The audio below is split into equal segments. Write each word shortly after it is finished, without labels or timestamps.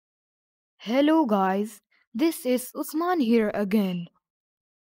Hello guys, this is Usman here again.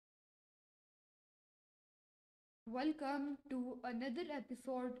 Welcome to another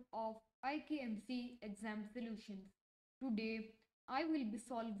episode of IKMC Exam Solutions. Today, I will be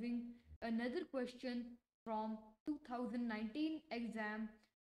solving another question from 2019 exam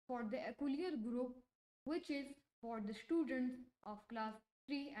for the Ecolier group, which is for the students of class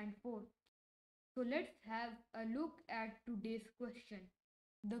 3 and 4. So let's have a look at today's question.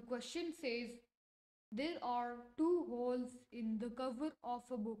 The question says there are two holes in the cover of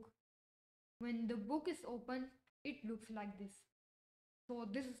a book. When the book is open, it looks like this. So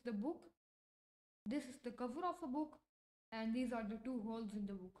this is the book, this is the cover of a book, and these are the two holes in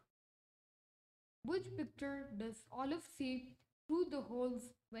the book. Which picture does Olive see through the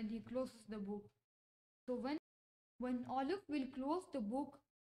holes when he closes the book? So when Olive will close the book,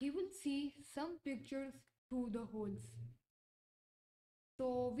 he will see some pictures through the holes.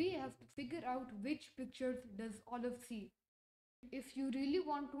 So we have to figure out which pictures does Olive see. If you really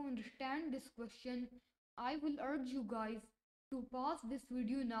want to understand this question, I will urge you guys to pause this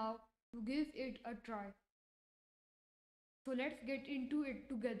video now to give it a try. So let's get into it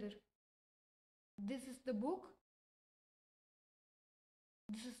together. This is the book.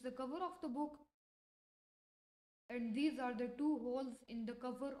 This is the cover of the book. And these are the two holes in the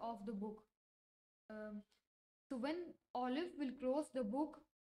cover of the book. Um, so when Olive will close the book,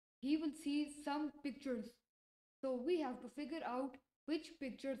 he will see some pictures. So we have to figure out which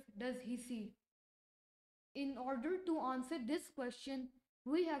pictures does he see. In order to answer this question,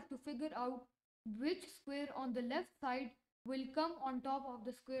 we have to figure out which square on the left side will come on top of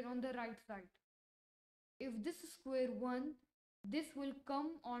the square on the right side. If this is square 1, this will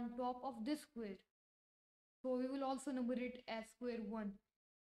come on top of this square. So we will also number it as square 1.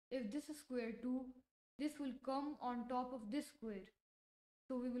 If this is square 2, this will come on top of this square.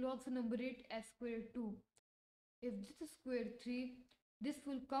 So we will also number it as square 2. If this is square 3, this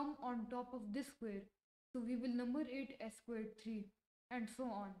will come on top of this square. So we will number it as square 3 and so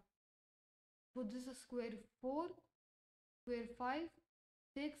on. So this is square 4, square 5,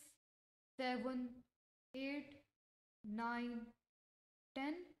 6, 7, 8, 9,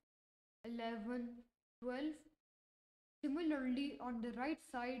 10, 11, 12. Similarly, on the right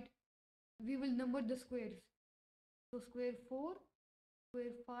side, we will number the squares. So square 4,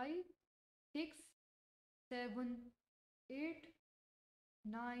 square 5, 6, 7, 8,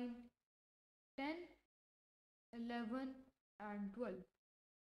 9, 10, 11, and 12.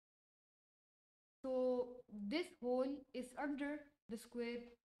 So this hole is under the square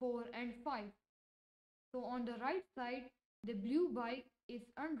 4 and 5. So on the right side, the blue bike is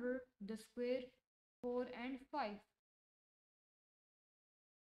under the square 4 and 5.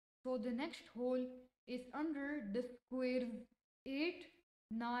 So the next hole is under the squares 8,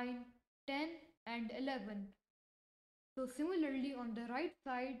 9, 10 and 11. So similarly on the right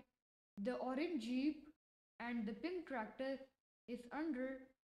side, the orange jeep and the pink tractor is under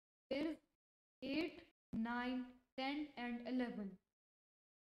squares 8, 9, 10 and 11.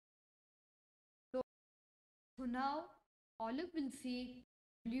 So, so now Olive will see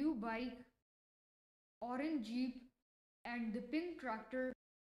blue bike, orange jeep and the pink tractor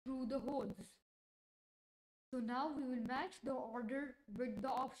through the holes. So now we will match the order with the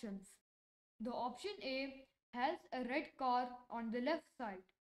options. The option A has a red car on the left side,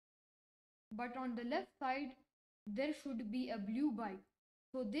 but on the left side there should be a blue bike.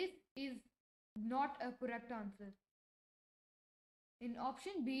 So this is not a correct answer. In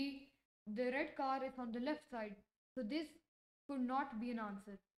option B, the red car is on the left side, so this could not be an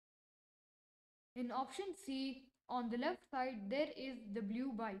answer. In option C, on the left side there is the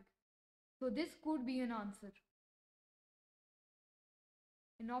blue bike, so this could be an answer.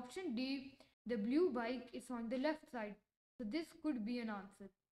 In option D, the blue bike is on the left side, so this could be an answer.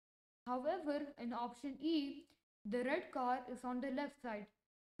 However, in option E, the red car is on the left side,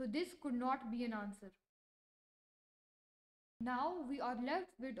 so this could not be an answer. Now we are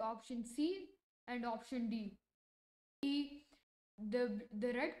left with option C and option D. E, the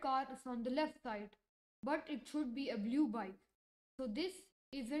red car is on the left side, but it should be a blue bike, so this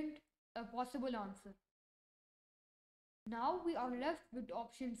isn't a possible answer. Now we are left with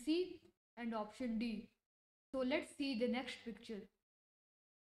option C and option D. So let's see the next picture.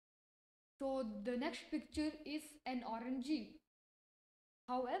 So the next picture is an orange jeep.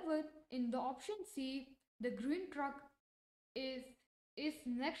 However, in the option C, the green truck is is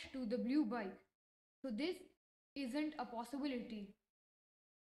next to the blue bike. So this isn't a possibility.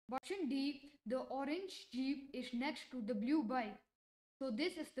 But option D, the orange jeep is next to the blue bike. So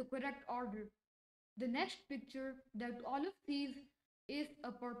this is the correct order. The next picture that Olive sees is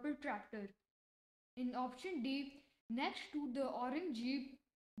a purple tractor. In option D, next to the orange Jeep,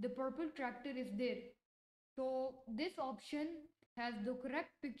 the purple tractor is there. So this option has the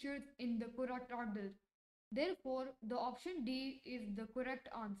correct pictures in the correct order. Therefore, the option D is the correct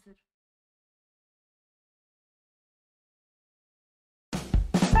answer.